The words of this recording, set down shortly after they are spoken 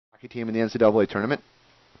hockey team in the NCAA tournament.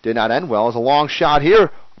 Did not end well as a long shot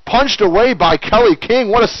here. Punched away by Kelly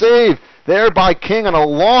King. What a save there by King on a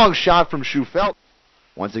long shot from Schufelt.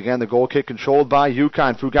 Once again, the goal kick controlled by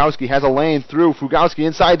UConn. Frugowski has a lane through. Frugowski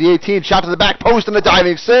inside the 18. Shot to the back post and a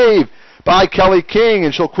diving save by Kelly King,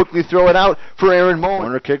 and she'll quickly throw it out for Aaron Mullen.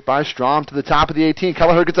 Corner kick by Strom to the top of the 18.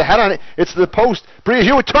 Kelleher gets a head on it. It's to the post. Bria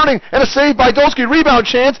Hewitt turning, and a save by Dolsky. Rebound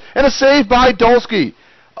chance, and a save by Dolsky.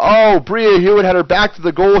 Oh, Bria Hewitt had her back to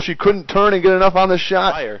the goal. She couldn't turn and get enough on the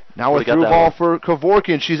shot. Now a through ball for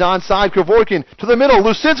Kevorkian. She's onside. Kevorkian to the middle.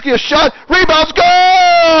 Lusinski, a shot. Rebounds.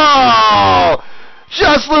 Goal!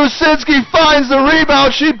 Just Lusinski finds the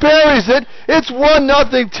rebound. She buries it. It's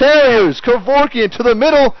 1-0 Terriers. Kevorkian to the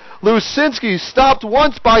middle. Lusinski stopped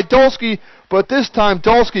once by Dolsky, but this time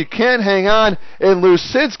Dolsky can't hang on, and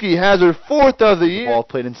Lusinski has her 4th of the year. Ball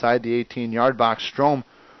played inside the 18-yard box. Strom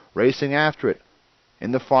racing after it.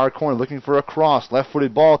 In the far corner, looking for a cross.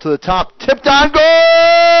 Left-footed ball to the top. Tipped on. Goal!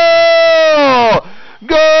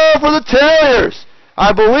 Goal for the Terriers.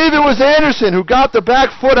 I believe it was Anderson who got the back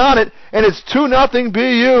foot on it, and it's 2-0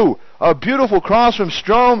 BU. A beautiful cross from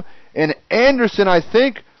Strom, and Anderson, I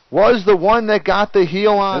think, was the one that got the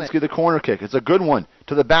heel on it. Let's get the corner kick. It's a good one.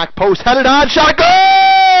 To the back post. Headed on. Shot.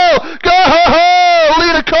 Goal! Go!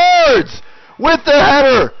 Lena Cards with the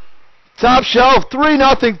header. Top shelf.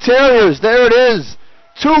 3-0 Terriers. There it is.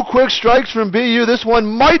 2 quick strikes from BU. This one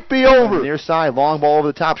might be over. Near side. Long ball over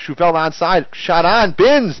the top. Schufelt onside. Shot on.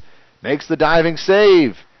 Binns makes the diving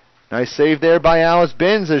save. Nice save there by Alice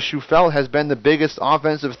Binns, as Schufelt has been the biggest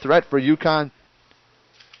offensive threat for UConn.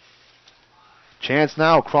 Chance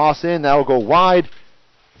now, cross in, that will go wide.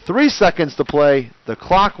 3 seconds to play. The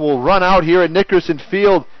clock will run out here at Nickerson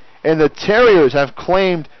Field, and the Terriers have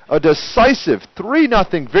claimed a decisive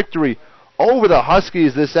 3-0 victory over the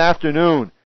Huskies this afternoon.